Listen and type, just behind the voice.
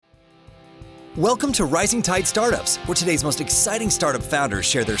Welcome to Rising Tide Startups, where today's most exciting startup founders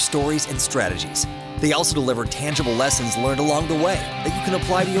share their stories and strategies. They also deliver tangible lessons learned along the way that you can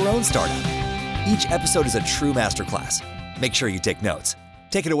apply to your own startup. Each episode is a true masterclass. Make sure you take notes.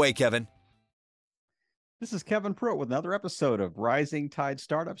 Take it away, Kevin. This is Kevin Pruitt with another episode of Rising Tide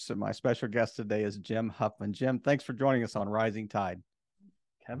Startups, and my special guest today is Jim Huffman. Jim, thanks for joining us on Rising Tide.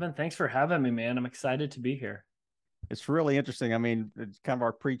 Kevin, thanks for having me, man. I'm excited to be here. It's really interesting. I mean, it's kind of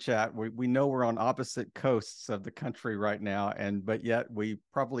our pre-chat. We know we're on opposite coasts of the country right now, but yet we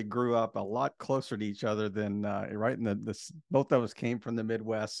probably grew up a lot closer to each other than right in both of us came from the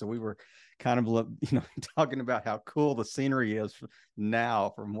Midwest, so we were kind of talking about how cool the scenery is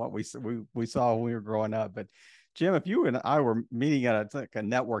now from what we saw when we were growing up. But Jim, if you and I were meeting at a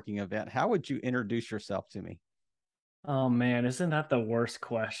networking event, how would you introduce yourself to me? Oh man, isn't that the worst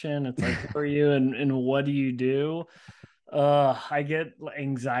question? It's like, who are you and what do you do? I get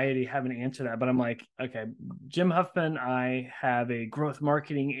anxiety having to answer that, but I'm like, okay, Jim Huffman. I have a growth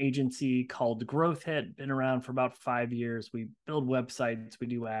marketing agency called Growth Hit, been around for about 5 years. We build websites, we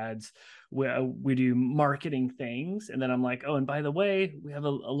do ads, we do marketing things. And then I'm like, oh, and by the way, we have a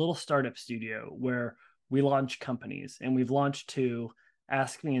little startup studio where we launch companies, and we've launched 2.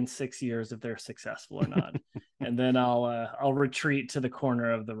 Ask me in 6 years if they're successful or not. And then I'll retreat to the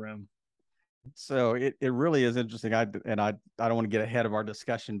corner of the room. So it really is interesting. I don't want to get ahead of our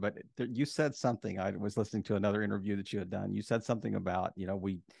discussion, but you said something. I was listening to another interview that you had done. You said something about,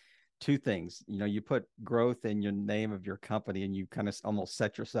 two things. You put growth in your name of your company, and you kind of almost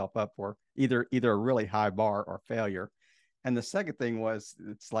set yourself up for either a really high bar or failure. And the second thing was,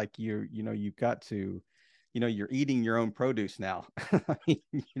 it's like you've got to, you're eating your own produce now. I mean,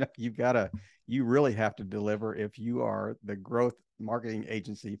 you really have to deliver if you are the growth marketing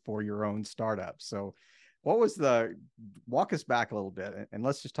agency for your own startup. So walk us back a little bit, and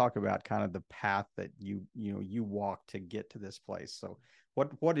let's just talk about kind of the path that you walked to get to this place. So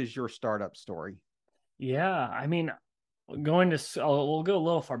what is your startup story? Yeah. I mean, we'll go a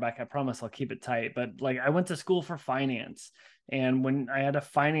little far back. I promise I'll keep it tight. But like, I went to school for finance. And when I had a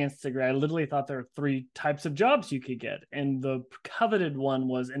finance degree, I literally thought there were 3 types of jobs you could get. And the coveted one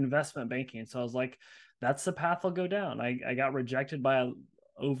was investment banking. So I was like, that's the path I'll go down. I got rejected by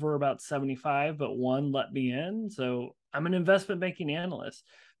over about 75, but one let me in. So I'm an investment banking analyst.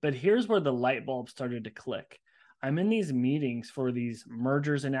 But here's where the light bulb started to click. I'm in these meetings for these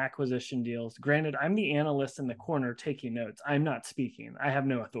mergers and acquisition deals. Granted, I'm the analyst in the corner taking notes. I'm not speaking. I have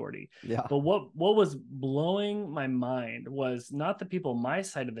no authority. Yeah. But what was blowing my mind was not the people on my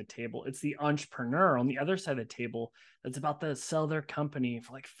side of the table. It's the entrepreneur on the other side of the table that's about to sell their company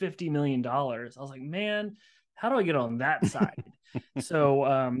for like $50 million. I was like, man, how do I get on that side? So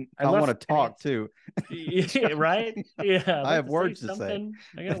I want to talk too. Yeah, right? Yeah. I have words to say.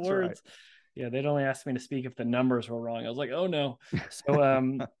 I got words. Right. Yeah, they'd only ask me to speak if the numbers were wrong. I was like, oh no.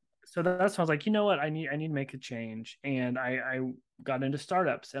 So so that's why I was like, you know what? I need to make a change. And I got into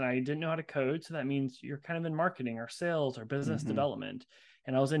startups, and I didn't know how to code. So that means you're kind of in marketing or sales or business development.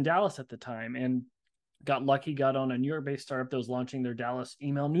 And I was in Dallas at the time, and got lucky, got on a New York-based startup that was launching their Dallas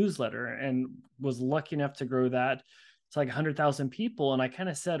email newsletter, and was lucky enough to grow that. It's like 100,000 people. And I kind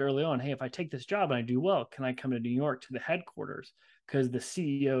of said early on, hey, if I take this job and I do well, can I come to New York to the headquarters? Because the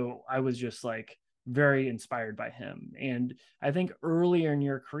CEO, I was just like very inspired by him. And I think earlier in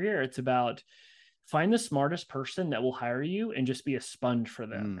your career, it's about find the smartest person that will hire you and just be a sponge for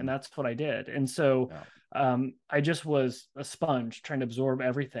them. And that's what I did. And so I just was a sponge trying to absorb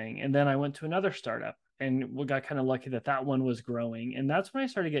everything. And then I went to another startup, and we got kind of lucky that one was growing. And that's when I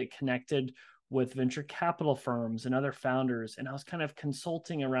started to get connected with venture capital firms and other founders. And I was kind of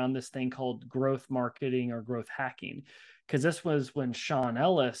consulting around this thing called growth marketing or growth hacking, because this was when Sean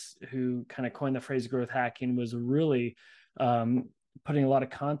Ellis, who kind of coined the phrase growth hacking, was really putting a lot of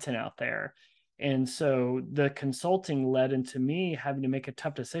content out there. And so the consulting led into me having to make a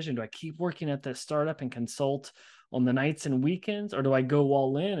tough decision. Do I keep working at this startup and consult on the nights and weekends, or do I go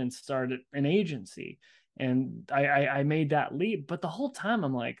all in and start an agency? And I made that leap. But the whole time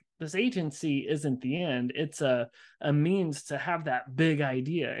I'm like, this agency isn't the end. It's a means to have that big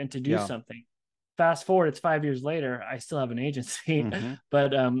idea and to do something. Fast forward, it's 5 years later, I still have an agency,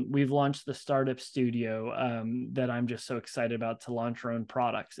 but we've launched the startup studio that I'm just so excited about, to launch our own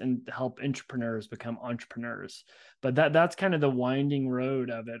products and help entrepreneurs become entrepreneurs. But that's kind of the winding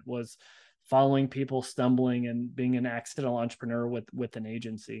road of it, was following people stumbling and being an accidental entrepreneur with an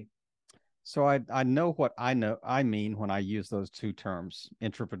agency. So I know what I mean when I use those two terms,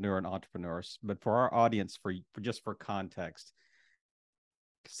 entrepreneur and entrepreneurs. But for our audience, for context,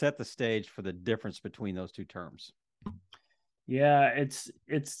 set the stage for the difference between those two terms. Yeah, it's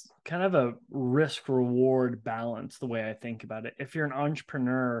kind of a risk reward balance the way I think about it. If you're an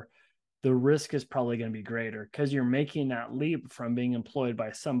entrepreneur, the risk is probably going to be greater because you're making that leap from being employed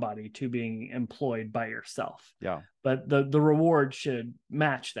by somebody to being employed by yourself. Yeah. But the reward should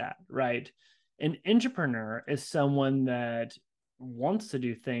match that, right? An entrepreneur is someone that wants to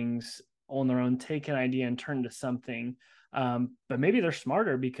do things on their own, take an idea and turn into something. But maybe they're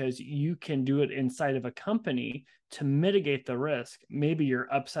smarter because you can do it inside of a company to mitigate the risk. Maybe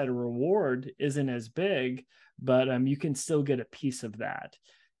your upside or reward isn't as big, but you can still get a piece of that.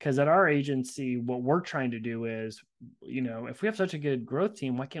 Because at our agency, what we're trying to do is, if we have such a good growth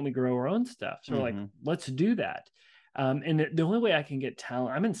team, why can't we grow our own stuff? So we're like, let's do that. And the only way I can get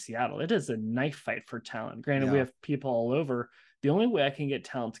talent, I'm in Seattle. It is a knife fight for talent. Granted, we have people all over. The only way I can get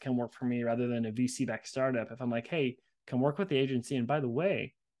talent to come work for me rather than a VC-backed startup, if I'm like, hey, come work with the agency. And by the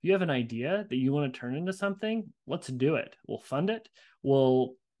way, if you have an idea that you want to turn into something, let's do it. We'll fund it.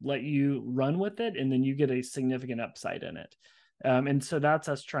 We'll let you run with it. And then you get a significant upside in it. And so that's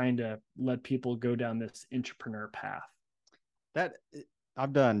us trying to let people go down this entrepreneur path. That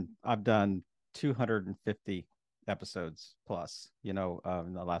I've done 250 episodes plus, in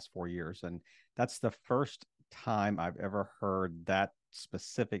the last 4 years. And that's the first time I've ever heard that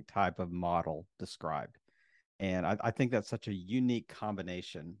specific type of model described. And I think that's such a unique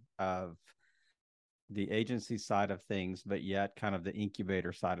combination of the agency side of things, but yet kind of the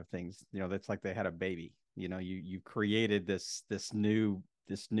incubator side of things. That's like they had a baby. You created this new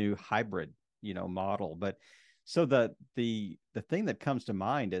hybrid, model. But so the thing that comes to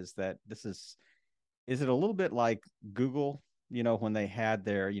mind is that is it a little bit like Google, when they had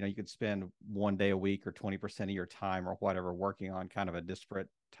their, you could spend 1 day a week or 20% of your time or whatever working on kind of a disparate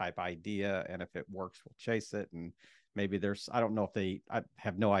type idea. And if it works, we'll chase it. And maybe I don't know if I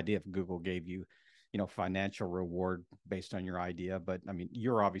have no idea if Google gave you, financial reward based on your idea, but I mean,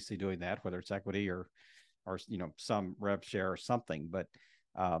 you're obviously doing that, whether it's equity or some rev share or something. But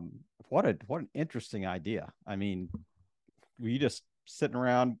what an interesting idea. I mean, were you just sitting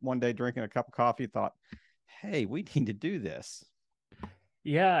around one day drinking a cup of coffee, thought, hey, we need to do this?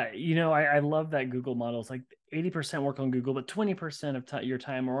 Yeah, I love that Google model. It's like 80% work on Google, but 20% of your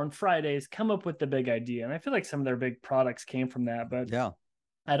time, or on Fridays, come up with the big idea. And I feel like some of their big products came from that, but yeah,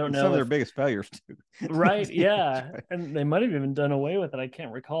 I don't know. Some of their biggest failures too. Right. Yeah. And they might have even done away with it. I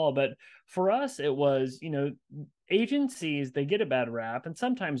can't recall. But for us, it was, agencies, they get a bad rap, and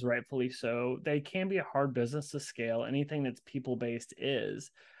sometimes rightfully so. They can be a hard business to scale. Anything that's people-based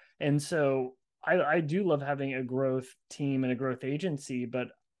is. And so I do love having a growth team and a growth agency, but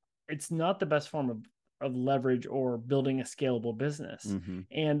it's not the best form of leverage or building a scalable business. Mm-hmm.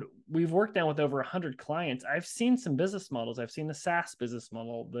 And we've worked now with over 100 clients. I've seen some business models. I've seen the SaaS business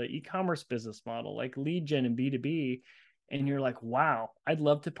model, the e-commerce business model, like lead gen and B2B. And you're like, wow, I'd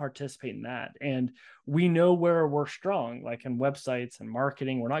love to participate in that. And we know where we're strong, like in websites and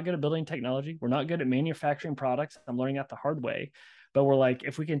marketing. We're not good at building technology. We're not good at manufacturing products. I'm learning that the hard way. But we're like,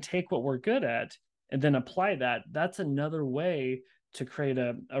 if we can take what we're good at and then apply that, that's another way to create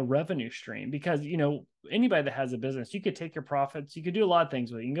a revenue stream. Because anybody that has a business, you could take your profits, you could do a lot of things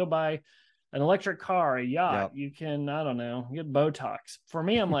with it. You can go buy an electric car, a yacht. Yep. You can, I don't know, get Botox. For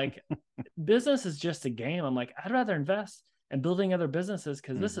me, I'm like, business is just a game. I'm like, I'd rather invest in building other businesses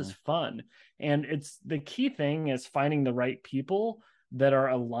because this is fun. And it's the key thing is finding the right people that are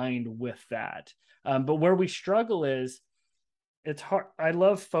aligned with that. But where we struggle is it's hard. I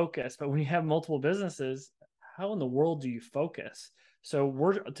love focus, but when you have multiple businesses, how in the world do you focus? So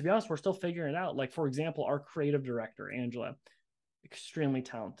to be honest, we're still figuring it out. Like, for example, our creative director, Angela, extremely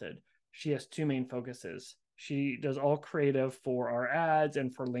talented. She has two main focuses. She does all creative for our ads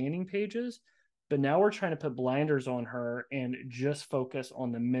and for landing pages, but now we're trying to put blinders on her and just focus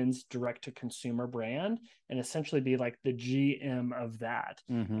on the men's direct to consumer brand and essentially be like the GM of that.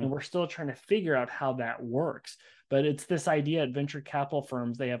 And we're still trying to figure out how that works. But it's this idea at venture capital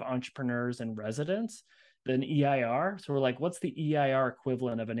firms, they have entrepreneurs and residents, then EIR. So we're like, what's the EIR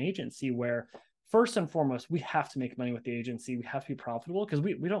equivalent of an agency where first and foremost, we have to make money with the agency. We have to be profitable because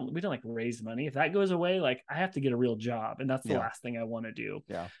we don't like raise money. If that goes away, like I have to get a real job. And that's the last thing I want to do.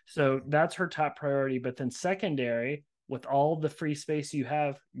 Yeah. So that's her top priority. But then secondary, with all the free space you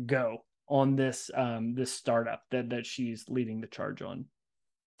have, go on this this startup that she's leading the charge on.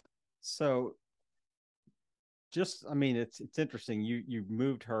 So it's interesting. You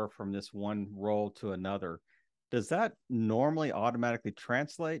moved her from this one role to another. Does that normally automatically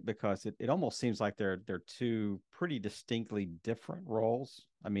translate? Because it almost seems like they're two pretty distinctly different roles.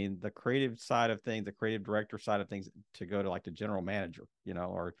 I mean, the creative side of things, the creative director side of things, to go to like the general manager,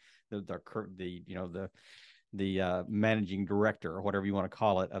 or the managing director or whatever you want to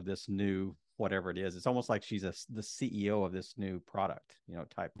call it of this new whatever it is. It's almost like she's the CEO of this new product,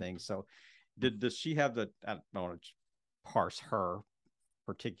 type thing. So does she have I don't want to parse her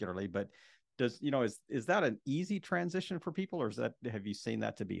particularly, but is that an easy transition for people, or have you seen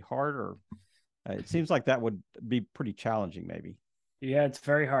that to be hard, or it seems like that would be pretty challenging maybe? Yeah, it's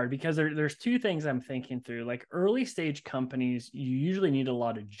very hard because there's two things I'm thinking through. Like early stage companies, you usually need a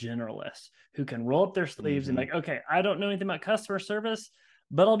lot of generalists who can roll up their sleeves and like, okay, I don't know anything about customer service,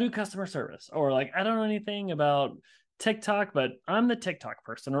 but I'll do customer service. Or like, I don't know anything about TikTok, but I'm the TikTok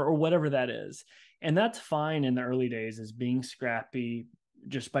person, or whatever that is. And that's fine in the early days, as being scrappy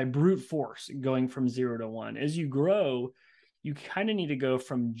just by brute force, going from 0 to 1. As you grow, you kind of need to go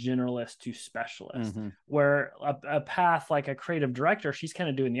from generalist to specialist, where a path like a creative director, she's kind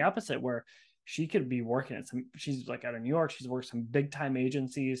of doing the opposite, where she could be working at she's like out of New York, she's worked some big time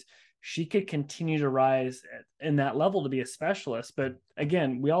agencies. She could continue to rise in that level to be a specialist. But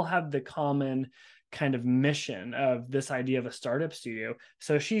again, we all have the common kind of mission of this idea of a startup studio.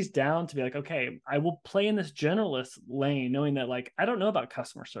 So she's down to be like, okay, I will play in this generalist lane, knowing that like, I don't know about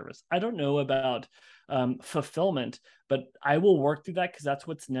customer service. I don't know about fulfillment, but I will work through that because that's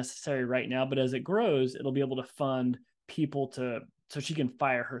what's necessary right now. But as it grows, it'll be able to fund people so she can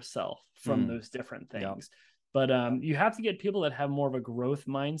fire herself from those different things. Yep. But you have to get people that have more of a growth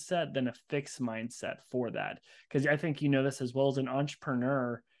mindset than a fixed mindset for that. Because I think this as well as an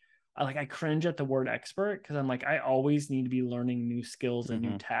entrepreneur. I cringe at the word expert because I'm like, I always need to be learning new skills and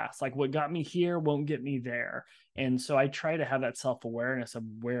new tasks. Like what got me here won't get me there. And so I try to have that self-awareness of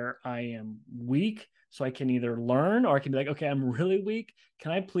where I am weak, so I can either learn or I can be like, okay, I'm really weak.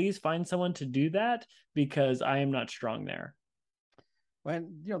 Can I please find someone to do that? Because I am not strong there.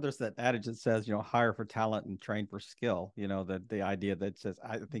 When, there's that adage that says, hire for talent and train for skill, the idea that says,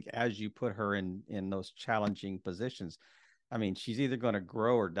 I think as you put her in those challenging positions, I mean, she's either going to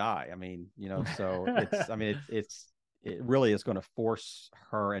grow or die. I mean, so it really is going to force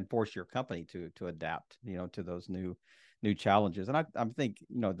her and force your company to adapt, to those new challenges. And I think,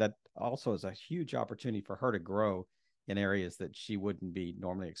 that also is a huge opportunity for her to grow in areas that she wouldn't be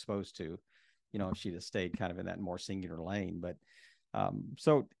normally exposed to, if she'd have stayed kind of in that more singular lane. But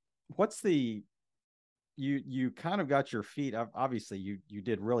so what's you kind of got your feet up. Obviously you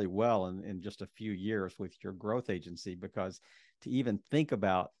did really well in just a few years with your growth agency, because to even think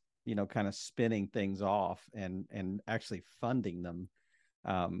about, kind of spinning things off and actually funding them.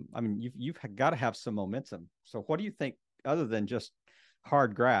 I mean, you've got to have some momentum. So what do you think, other than just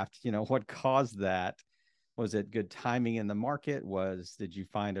hard graft, what caused that? Was it good timing in the market? Did you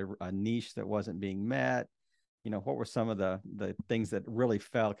find a niche that wasn't being met? What were some of the things that really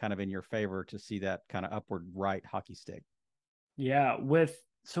fell kind of in your favor to see that kind of upward right hockey stick? Yeah. With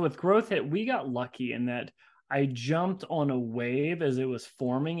Growth Hit, we got lucky in that I jumped on a wave as it was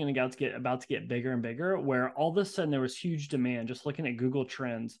forming and it got about to get bigger and bigger, where all of a sudden there was huge demand, just looking at Google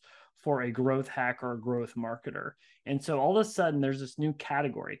Trends, for a growth hack or a growth marketer. And so all of a sudden there's this new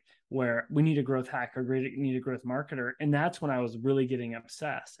category where we need a growth hack or we need a growth marketer. And that's when I was really getting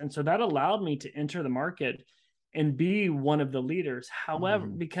obsessed. And so that allowed me to enter the market and be one of the leaders. However,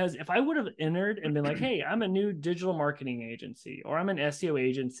 because if I would have entered and been like, hey, I'm a new digital marketing agency or I'm an SEO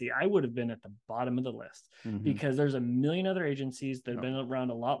agency, I would have been at the bottom of the list, because there's a million other agencies that have been around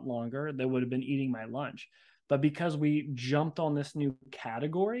a lot longer that would have been eating my lunch. But because we jumped on this new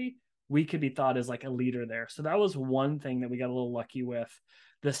category, we could be thought as like a leader there. So that was one thing that we got a little lucky with.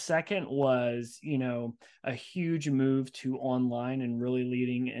 The second was, a huge move to online and really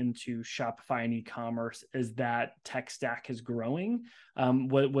leading into Shopify and e-commerce as that tech stack is growing,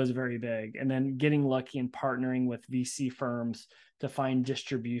 was very big. And then getting lucky and partnering with VC firms to find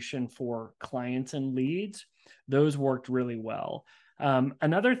distribution for clients and leads, those worked really well.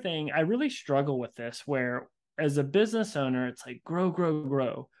 Another thing, I really struggle with this, where as a business owner, it's like grow, grow,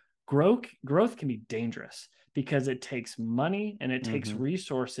 grow. Growth can be dangerous because it takes money and it takes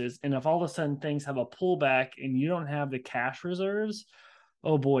resources. And if all of a sudden things have a pullback and you don't have the cash reserves,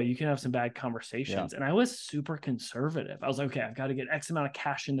 oh boy, you can have some bad conversations. Yeah. And I was super conservative. I was like, okay, I've got to get X amount of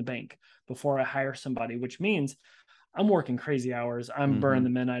cash in the bank before I hire somebody, which means I'm working crazy hours. I'm burning the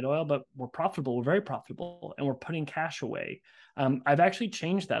midnight oil, but we're profitable. We're very profitable and we're putting cash away. I've actually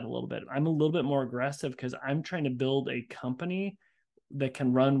changed that a little bit. I'm a little bit more aggressive because I'm trying to build a company that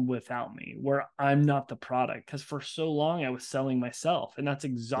can run without me, where I'm not the product. Because for so long I was selling myself, and that's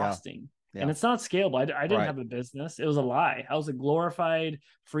exhausting. Yeah. And it's not scalable. I didn't have a business. It was a lie. I was a glorified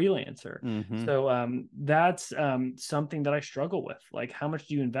freelancer. So that's something that I struggle with. Like, how much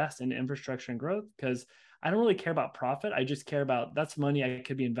do you invest in infrastructure and growth? Because I don't really care about profit. I just care about that's money I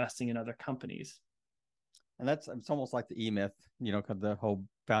could be investing in other companies. And it's almost like the E-Myth, you know, 'cause the whole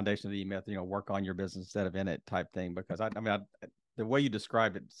foundation of the E-Myth, you know, work on your business instead of in it type thing. Because the way you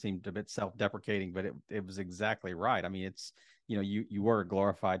described it seemed a bit self-deprecating, but it was exactly right. I mean, it's, you know, you were a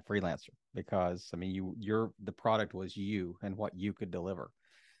glorified freelancer because, I mean, the product was you and what you could deliver,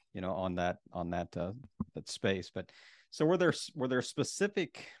 you know, on that space. But so were there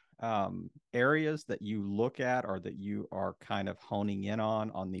specific areas that you look at or that you are kind of honing in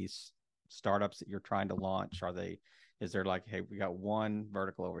on these startups that you're trying to launch? Is there like, hey, we got one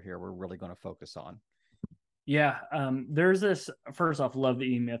vertical over here we're really going to focus on? Yeah, there's this. First off, love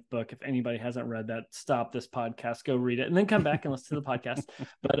the E-Myth book. If anybody hasn't read that, stop this podcast, go read it, and then come back and listen to the podcast.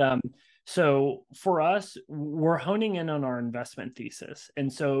 But so for us, we're honing in on our investment thesis,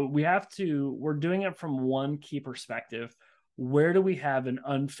 and so we're doing it from one key perspective. Where do we have an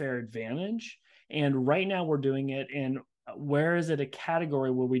unfair advantage? And right now, we're doing it in where is it a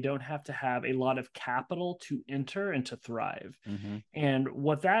category where we don't have to have a lot of capital to enter and to thrive? Mm-hmm. And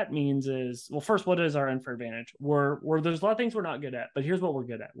what that means is, well, first, what is our unfair advantage? There's a lot of things we're not good at, but here's what we're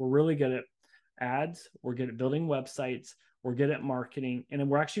good at. We're really good at ads. We're good at building websites. We're good at marketing, and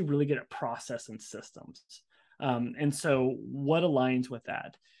we're actually really good at process and systems. And so what aligns with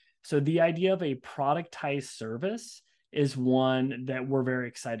that? So the idea of a productized service is one that we're very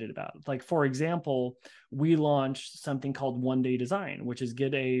excited about. Like, for example, we launched something called One Day Design, which is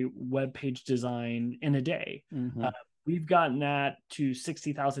get a web page design in a day. Mm-hmm. We've gotten that to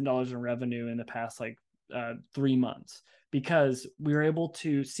 $60,000 in revenue in the past 3 months because we were able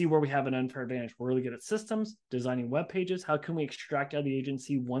to see where we have an unfair advantage. We're really good at systems, designing web pages. How can we extract out of the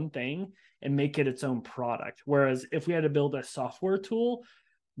agency one thing and make it its own product? Whereas if we had to build a software tool,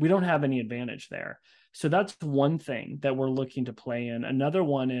 we don't have any advantage there. So that's one thing that we're looking to play in. Another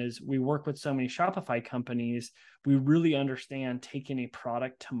one is we work with so many Shopify companies. We really understand taking a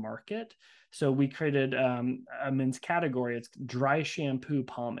product to market. So we created a men's category. It's dry shampoo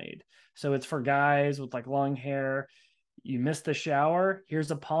pomade. So it's for guys with like long hair. You missed the shower.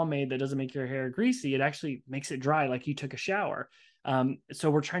 Here's a pomade that doesn't make your hair greasy. It actually makes it dry like you took a shower. So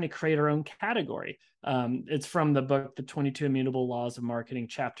we're trying to create our own category. It's from the book, The 22 Immutable Laws of Marketing,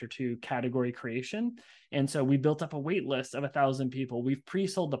 Chapter 2, Category Creation. And so we built up a wait list of 1,000 people. We've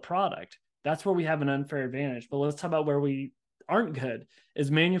pre-sold the product. That's where we have an unfair advantage. But let's talk about where we aren't good,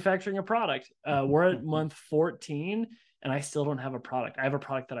 is manufacturing a product. We're at month 14, and I still don't have a product. I have a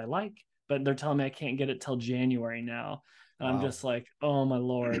product that I like, but they're telling me I can't get it till January now. And wow. I'm just like, oh my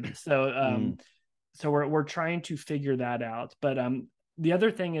Lord. So, so we're trying to figure that out. But the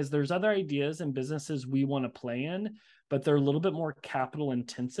other thing is there's other ideas and businesses we want to play in, but they're a little bit more capital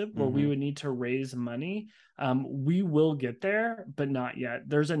intensive where we would need to raise money. We will get there, but not yet.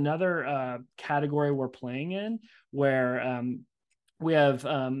 There's another category we're playing in where we have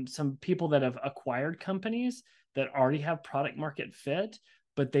some people that have acquired companies that already have product market fit,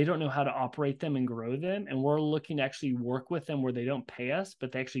 but they don't know how to operate them and grow them. And we're looking to actually work with them where they don't pay us,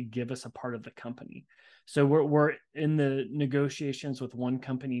 but they actually give us a part of the company. So we're in the negotiations with one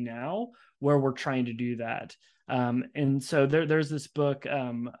company now where we're trying to do that. And so there's this book,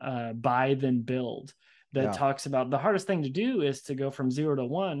 Buy Then Build, that talks about the hardest thing to do is to go from 0 to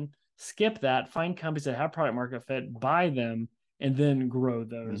 1, skip that, find companies that have product market fit, buy them, and then grow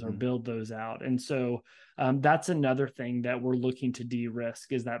those or build those out. And so that's another thing that we're looking to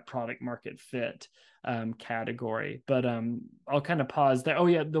de-risk is that product market fit category. But I'll kind of pause there. Oh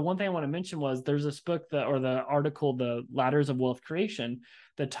yeah, the one thing I want to mention was there's this book or the article, The Ladders of Wealth Creation,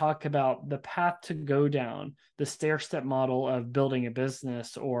 that talk about the path to go down, the stair-step model of building a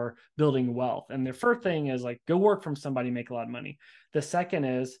business or building wealth. And the first thing is like, go work from somebody, make a lot of money. The second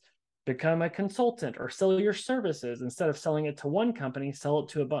is become a consultant or sell your services. Instead of selling it to one company, sell it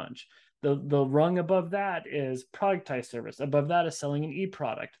to a bunch. The rung above that is productized service. Above that is selling an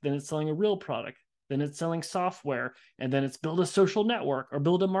e-product. Then it's selling a real product. Then it's selling software. And then it's build a social network or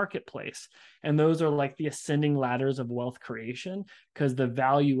build a marketplace. And those are like the ascending ladders of wealth creation because the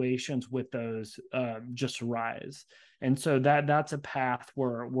valuations with those just rise. And so that's a path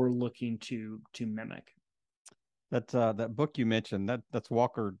where we're looking to mimic. That book you mentioned, that's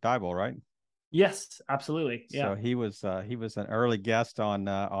Walker Deibel, right? Yes, absolutely. Yeah. So he was an early guest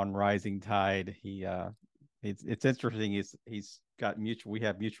on Rising Tide. It's interesting. We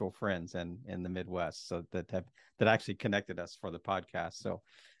have mutual friends in the Midwest, so that actually connected us for the podcast. So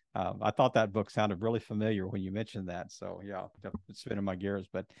I thought that book sounded really familiar when you mentioned that. So yeah, it's spinning my gears.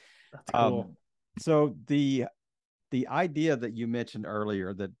 But that's cool. So the idea that you mentioned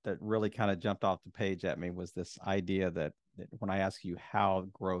earlier that really kind of jumped off the page at me was this idea that when I asked you how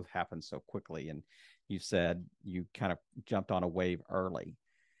growth happens so quickly, and you said you kind of jumped on a wave early.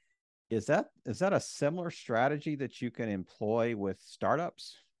 Is that a similar strategy that you can employ with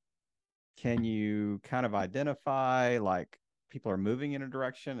startups? Can you kind of identify like people are moving in a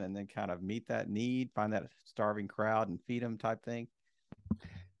direction and then kind of meet that need, find that starving crowd and feed them type thing?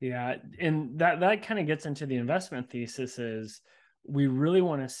 Yeah, and that kind of gets into the investment thesis is we really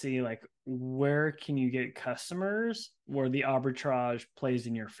want to see like where can you get customers where the arbitrage plays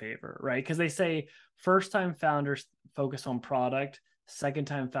in your favor, right? Because they say first time founders focus on product, second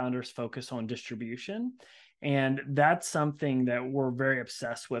time founders focus on distribution. And that's something that we're very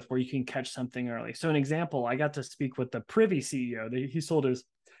obsessed with, where you can catch something early. So an example, I got to speak with the Privy CEO. He sold his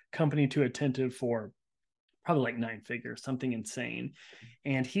company to Attentive for probably like 9 figures, something insane.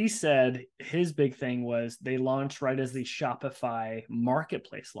 And he said his big thing was they launched right as the Shopify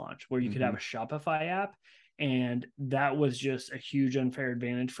marketplace launch, where you could have a Shopify app. And that was just a huge unfair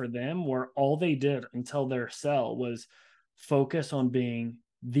advantage for them, where all they did until their sell was focus on being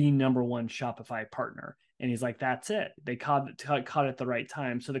the number one Shopify partner. And he's like, that's it. They caught at the right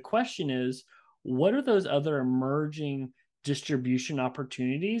time. So the question is, what are those other emerging distribution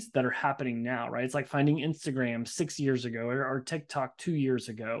opportunities that are happening now, right? It's like finding Instagram 6 years ago or TikTok 2 years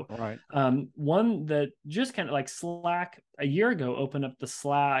ago. Right. One that just kind of like Slack a year ago opened up the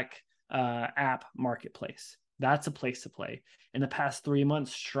Slack app marketplace. That's a place to play. In the past 3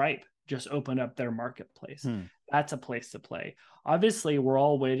 months, Stripe just opened up their marketplace. That's a place to play. Obviously, we're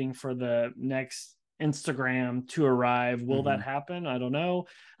all waiting for the next Instagram to arrive. Will that happen? I don't know.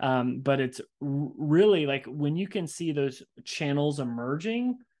 But it's really like when you can see those channels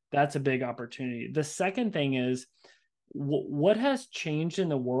emerging, that's a big opportunity. The second thing is what has changed in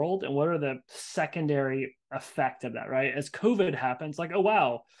the world and what are the secondary effect of that, right? As COVID happens, like, oh,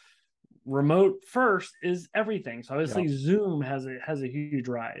 wow, remote first is everything. So obviously Zoom has a huge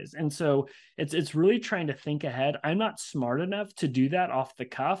rise. And so it's really trying to think ahead. I'm not smart enough to do that off the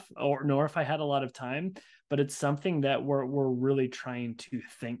cuff nor if I had a lot of time, but it's something that we're really trying to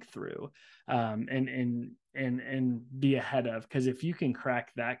think through and be ahead of, because if you can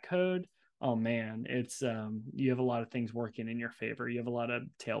crack that code, oh man, it's you have a lot of things working in your favor. You have a lot of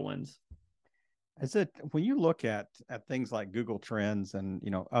tailwinds. Is it when you look at things like Google Trends and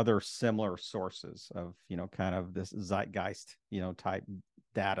other similar sources of kind of this zeitgeist type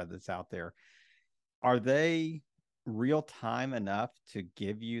data that's out there, are they real time enough to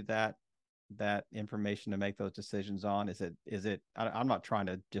give you that information to make those decisions on? Is it I'm not trying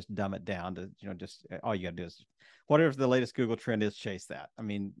to just dumb it down to just all you got to do is whatever the latest Google trend is, chase that. I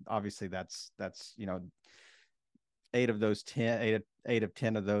mean, obviously that's 8 of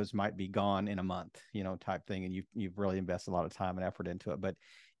 10 of those might be gone in a month, type thing. And you've really invested a lot of time and effort into it. But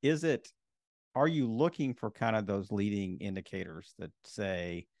are you looking for kind of those leading indicators that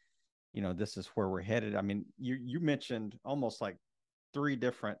say, this is where we're headed? I mean, you mentioned almost like 3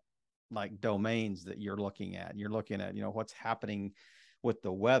 different like domains that you're looking at. You're looking at, what's happening with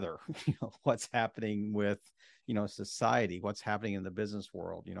the weather, what's happening with, society, what's happening in the business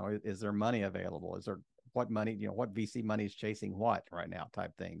world, is there money available? Is there what money, what VC money is chasing what right now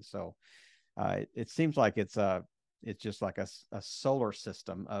type thing. So it seems like it's just like a solar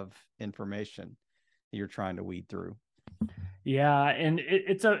system of information you're trying to weed through. Yeah. And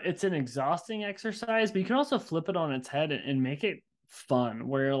it's an exhausting exercise, but you can also flip it on its head and make it fun,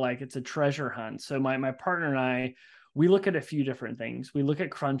 where like it's a treasure hunt. So my partner and I, we look at a few different things. We look at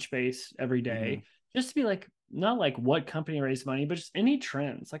Crunchbase every day, just to be like, not like what company raised money, but just any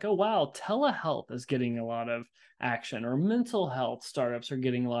trends. Like, oh, wow, telehealth is getting a lot of action, or mental health startups are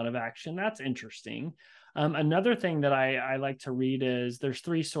getting a lot of action. That's interesting. Another thing that I like to read is there's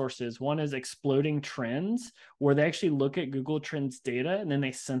 3 sources. One is Exploding Trends, where they actually look at Google Trends data and then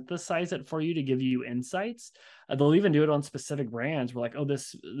they synthesize it for you to give you insights. They'll even do it on specific brands. We're like, oh,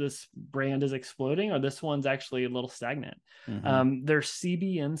 this brand is exploding, or this one's actually a little stagnant. There's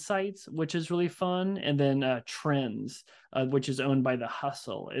CB Insights, which is really fun. And then Trends, which is owned by The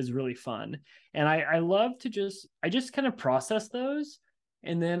Hustle, is really fun. And I love to just kind of process those.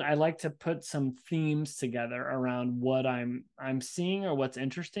 And then I like to put some themes together around what I'm seeing or what's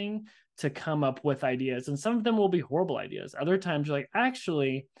interesting to come up with ideas. And some of them will be horrible ideas. Other times you're like,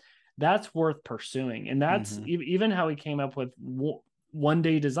 actually, that's worth pursuing. And that's even how we came up with One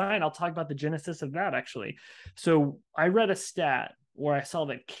Day Design. I'll talk about the genesis of that, actually. So I read a stat where I saw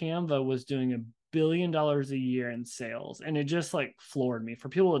that Canva was doing $1 billion a year in sales. And it just like floored me. For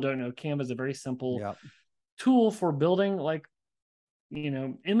people that don't know, Canva is a very simple tool for building like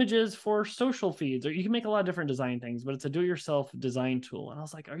images for social feeds, or you can make a lot of different design things, but it's a do-it-yourself design tool. And I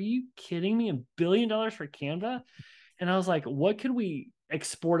was like, are you kidding me? $1 billion for Canva? And I was like, what could we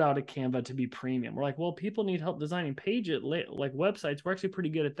export out of Canva to be premium? We're like, well, people need help designing pages, like websites. We're actually pretty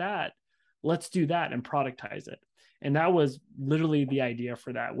good at that. let's do that and productize it. And that was literally the idea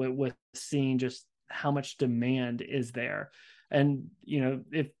for that, with seeing just how much demand is there. And,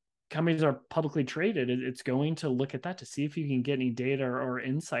 if companies are publicly traded, it's going to look at that to see if you can get any data or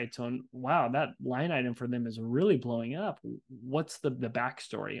insights on, wow, that line item for them is really blowing up. What's the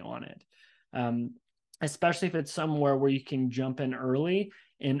backstory on it? Especially if it's somewhere where you can jump in early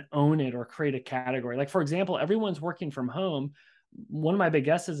and own it or create a category. Like, for example, everyone's working from home. One of my big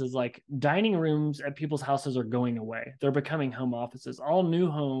guesses is like dining rooms at people's houses are going away. They're becoming home offices. All new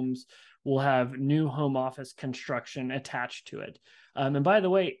homes will have new home office construction attached to it. And by the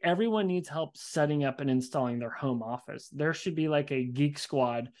way, everyone needs help setting up and installing their home office. There should be like a geek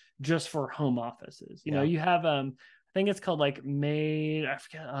squad just for home offices. You have I think it's called like Made. I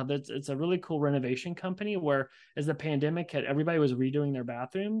forget. It's a really cool renovation company where, as the pandemic hit, everybody was redoing their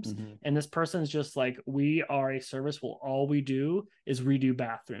bathrooms, and this person's just like, we are a service. Well, all we do is redo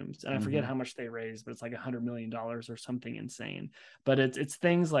bathrooms, and I forget how much they raised, but it's like $100 million or something insane. But it's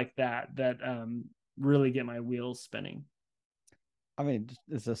things like that really get my wheels spinning. I mean,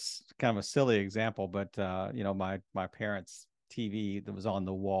 it's a kind of a silly example, but my parents' TV that was on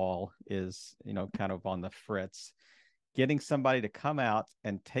the wall is kind of on the fritz. Getting somebody to come out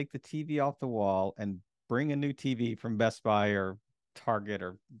and take the TV off the wall and bring a new TV from Best Buy or Target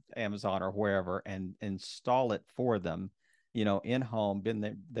or Amazon or wherever and install it for them, in home,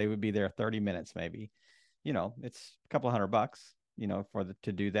 they would be there 30 minutes maybe. It's a couple $100,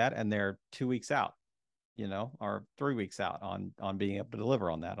 to do that, and they're 2 weeks out, or 3 weeks out on being able to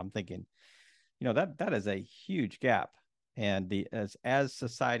deliver on that. I'm thinking, that is a huge gap. And as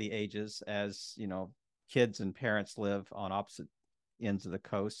society ages, as kids and parents live on opposite ends of the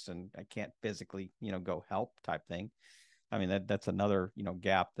coast, and I can't physically, go help type thing. I mean, that's another,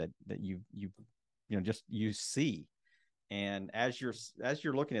 gap that you see. And as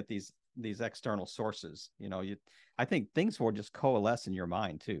you're looking at these external sources, I think things will just coalesce in your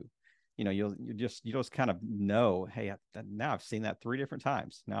mind too. You just kind of know, hey, now I've seen that 3 different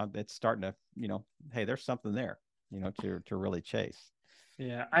times. Now it's starting to, hey, there's something there, to really chase.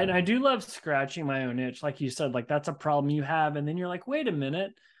 Yeah, I do love scratching my own itch. Like you said, like that's a problem you have. And then you're like, wait a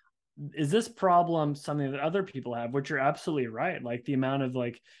minute, is this problem something that other people have? Which you're absolutely right. Like the amount of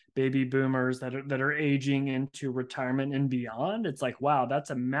like baby boomers that are aging into retirement and beyond. It's like, wow,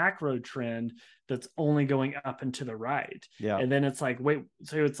 that's a macro trend that's only going up and to the right. Yeah. And then it's like, wait,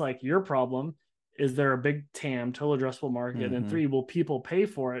 so it's like your problem, is there a big TAM, total addressable market? And 3, will people pay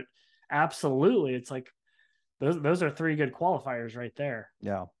for it? Absolutely. It's like, those are 3 good qualifiers right there.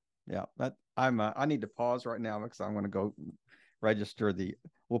 Yeah. I need to pause right now because I'm going to go register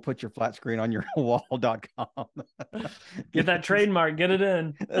we'll put your flat screen on your wall.com. Get that trademark, get it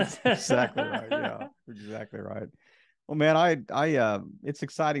in. That's exactly right. Yeah, exactly right. Well, man, I it's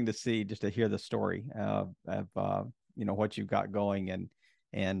exciting to hear the story of what you've got going,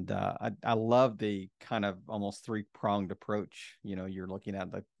 and I love the kind of almost 3-pronged approach. You're looking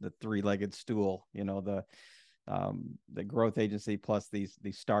at the 3-legged stool, the growth agency plus these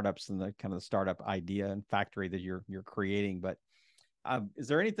startups and the kind of the startup idea and factory that you're creating. But is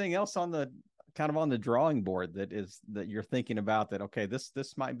there anything else on the drawing board that you're thinking about that, okay, this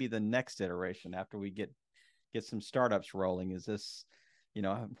might be the next iteration after we get some startups rolling? Is this,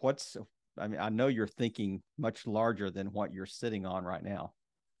 I know you're thinking much larger than what you're sitting on right now.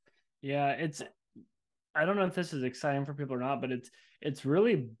 Yeah, I don't know if this is exciting for people or not, but it's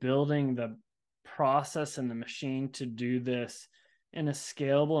really building the process and the machine to do this in a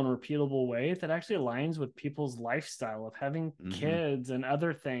scalable and repeatable way that actually aligns with people's lifestyle of having kids and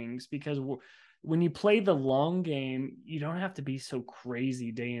other things. Because when you play the long game, you don't have to be so crazy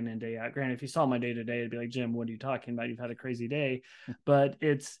day in and day out. Granted, if you saw my day to day, it'd be like, Jim, what are you talking about? You've had a crazy day. But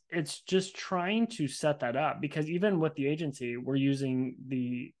it's just trying to set that up, because even with the agency, we're using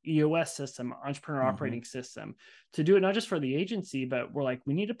the EOS system, entrepreneur operating system, to do it not just for the agency, but we're like,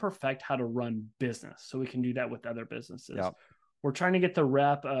 we need to perfect how to run business so we can do that with other businesses. Yep. We're trying to get the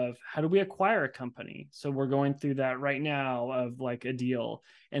rep of how do we acquire a company? So we're going through that right now of like a deal.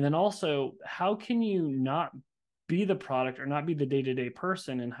 And then also, how can you not be the product or not be the day-to-day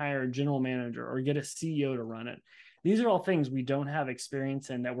person and hire a general manager or get a CEO to run it? These are all things we don't have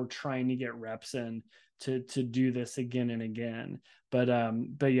experience in that we're trying to get reps in to do this again and again. But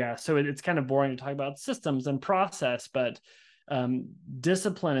yeah, so it's kind of boring to talk about systems and process, but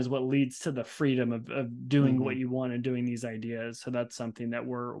discipline is what leads to the freedom of doing what you want and doing these ideas. So that's something that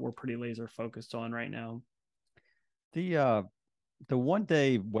we're pretty laser focused on right now. The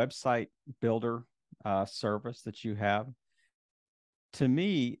one-day website builder service that you have, to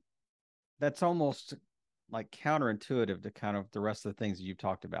me, that's almost like counterintuitive to kind of the rest of the things that you've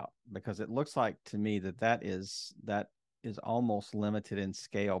talked about, because it looks like to me that is almost limited in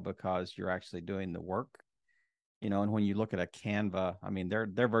scale because you're actually doing the work, and when you look at a Canva, I mean,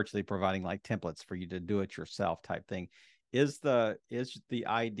 they're virtually providing like templates for you to do it yourself type thing. Is the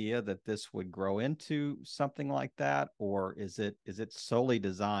idea that this would grow into something like that, or is it solely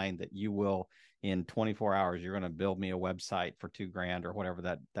designed that you will, in 24 hours, you're going to build me a website for $2,000 or whatever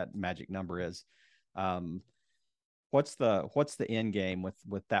that magic number is? Um, what's the end game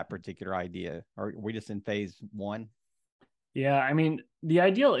with that particular idea? Are we just in phase one? Yeah, I mean, the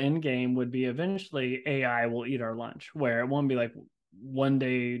ideal end game would be eventually AI will eat our lunch, where it won't be like 1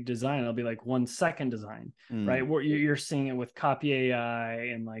 day design, it'll be like 1 second design, right? Where you're seeing it with copy AI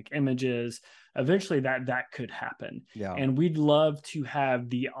and like images. Eventually that could happen. Yeah. And we'd love to have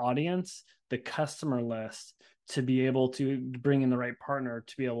the audience, the customer list, to be able to bring in the right partner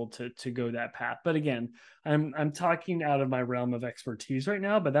to be able to go that path. But again, I'm talking out of my realm of expertise right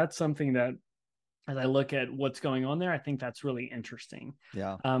now, but that's something that, as I look at what's going on there, I think that's really interesting.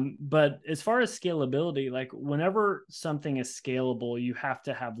 Yeah. But as far as scalability, like whenever something is scalable, you have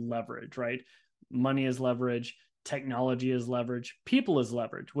to have leverage, right? Money is leverage, technology is leverage, people is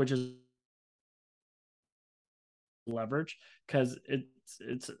leverage, which is leverage because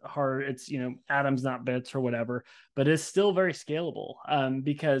it's hard. It's, atoms, not bits or whatever, but it's still very scalable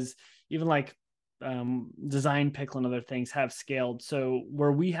because even like Design Pickle and other things have scaled. So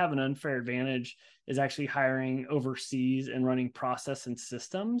where we have an unfair advantage is actually hiring overseas and running process and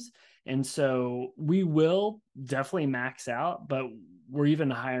systems. And so we will definitely max out, but we're even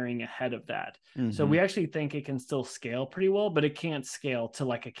hiring ahead of that. Mm-hmm. So we actually think it can still scale pretty well, but it can't scale to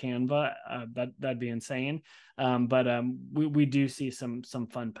like a Canva. That'd be insane. But we do see some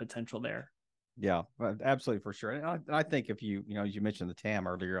fun potential there. Yeah, absolutely, for sure. And I think if as you mentioned the TAM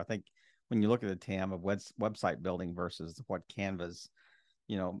earlier, I think when you look at the TAM of website building versus what Canva's,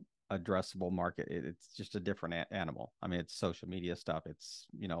 addressable market, it's just a different animal. I mean, it's social media stuff. It's,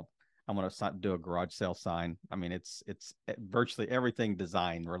 I'm going to do a garage sale sign. I mean, it's virtually everything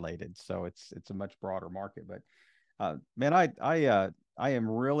design related. So it's a much broader market. But man, I am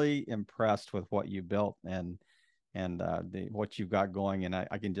really impressed with what you built and what you've got going. And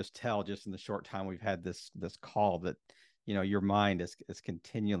I can just tell just in the short time we've had this call that, your mind is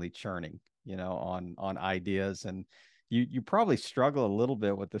continually churning, on ideas. And you probably struggle a little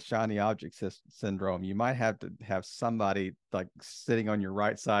bit with the shiny object syndrome. You might have to have somebody like sitting on your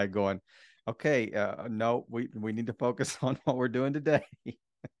right side going, okay, no, we need to focus on what we're doing today.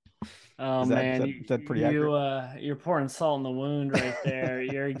 Oh man, is that pretty accurate? You're pouring salt in the wound right there.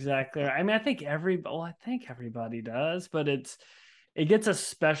 You're exactly right. I mean, I think everybody does, but it gets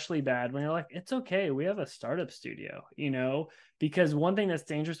especially bad when you're like, it's okay, we have a startup studio, because one thing that's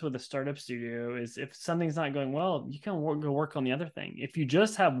dangerous with a startup studio is if something's not going well, you can go work on the other thing. If you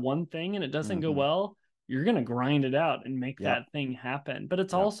just have one thing and it doesn't go well, you're going to grind it out and make that thing happen. But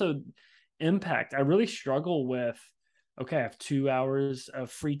it's also impact. I really struggle with, okay, I have 2 hours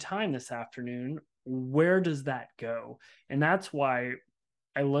of free time this afternoon. Where does that go? And that's why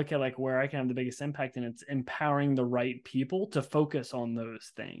I look at like where I can have the biggest impact, and it's empowering the right people to focus on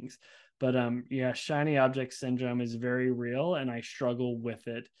those things. But shiny object syndrome is very real, and I struggle with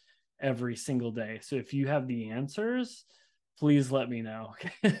it every single day. So if you have the answers, please let me know.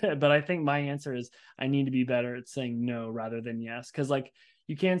 But I think my answer is I need to be better at saying no rather than yes, because like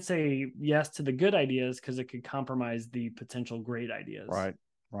you can't say yes to the good ideas because it could compromise the potential great ideas. Right.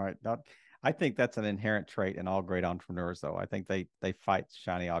 I think that's an inherent trait in all great entrepreneurs, though. I think they fight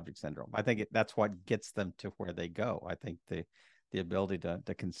shiny object syndrome. I think that's what gets them to where they go. I think the ability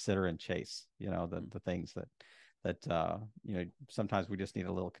to consider and chase, the things that sometimes we just need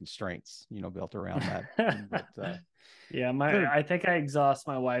a little constraints, built around that. But, I think I exhaust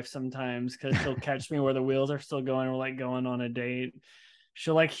my wife sometimes because she'll catch me where the wheels are still going. We're like going on a date.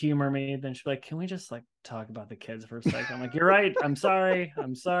 She'll like humor me. Then she'll be like, can we just like talk about the kids for a second? I'm like, you're right. I'm sorry.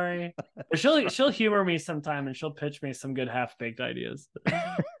 But she'll humor me sometime and she'll pitch me some good half-baked ideas.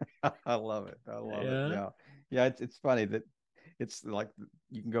 I love it. Yeah. Yeah. It's funny that it's like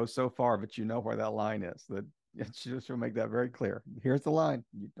you can go so far, but you know where that line is. That she'll make that very clear. Here's the line.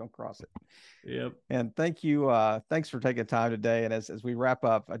 You don't cross it. Yep. And thank you. Thanks for taking time today. And as we wrap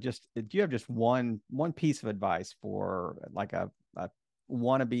up, do you have just one piece of advice for like a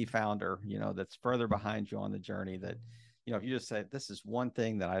wannabe founder, that's further behind you on the journey, that, if you just say, this is one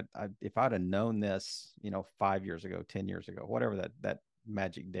thing that if I'd have known this, 5 years ago, 10 years ago, whatever that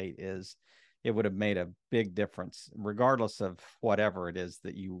magic date is, it would have made a big difference, regardless of whatever it is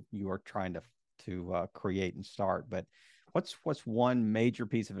that you are trying to create and start. But what's one major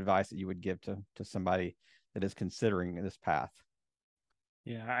piece of advice that you would give to somebody that is considering this path?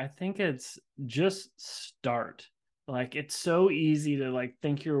 Yeah, I think it's just start. Like, it's so easy to like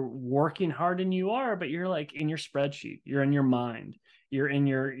think you're working hard, and you are, but you're like in your spreadsheet, you're in your mind, you're in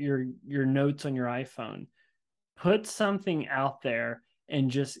your notes on your iPhone. Put something out there and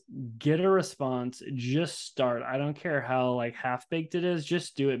just get a response. Just start. I don't care how like half-baked it is,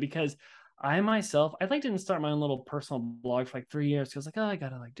 just do it. Because I myself, I like didn't start my own little personal blog for like 3 years because like, oh, I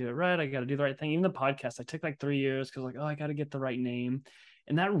gotta like do it right, I gotta do the right thing. Even the podcast, I took like 3 years because like, oh, I gotta get the right name.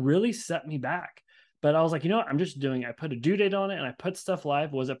 And that really set me back. But I was like, you know what? I'm just doing it. I put a due date on it and I put stuff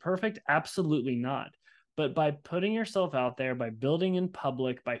live. Was it perfect? Absolutely not. But by putting yourself out there, by building in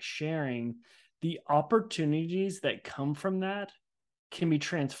public, by sharing, the opportunities that come from that can be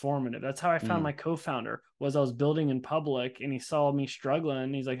transformative. That's how I found my co-founder. Was I was building in public and he saw me struggling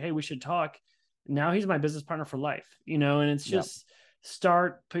and he's like, hey, we should talk. Now he's my business partner for life, you know, and it's just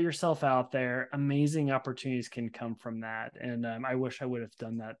start, put yourself out there. Amazing opportunities can come from that. And I wish I would have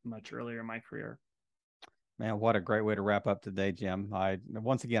done that much earlier in my career. Man, what a great way to wrap up today, Jim.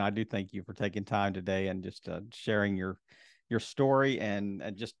 Once again, I do thank you for taking time today and just sharing your story and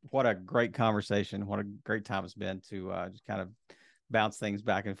just what a great conversation. What a great time it's been to just kind of bounce things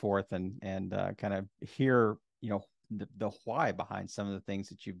back and forth and kind of hear, you know, the why behind some of the things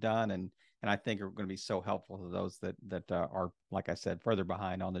that you've done. And I think are going to be so helpful to those that are, like I said, further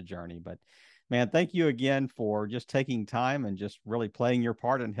behind on the journey. But man, thank you again for just taking time and just really playing your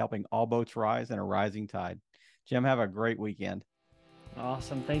part in helping all boats rise in a rising tide. Jim, have a great weekend.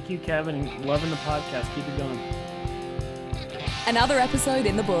 Awesome. Thank you, Kevin. And loving the podcast. Keep it going. Another episode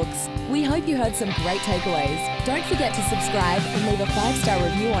in the books. We hope you heard some great takeaways. Don't forget to subscribe and leave a 5-star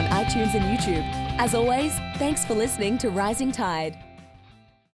review on iTunes and YouTube. As always, thanks for listening to Rising Tide.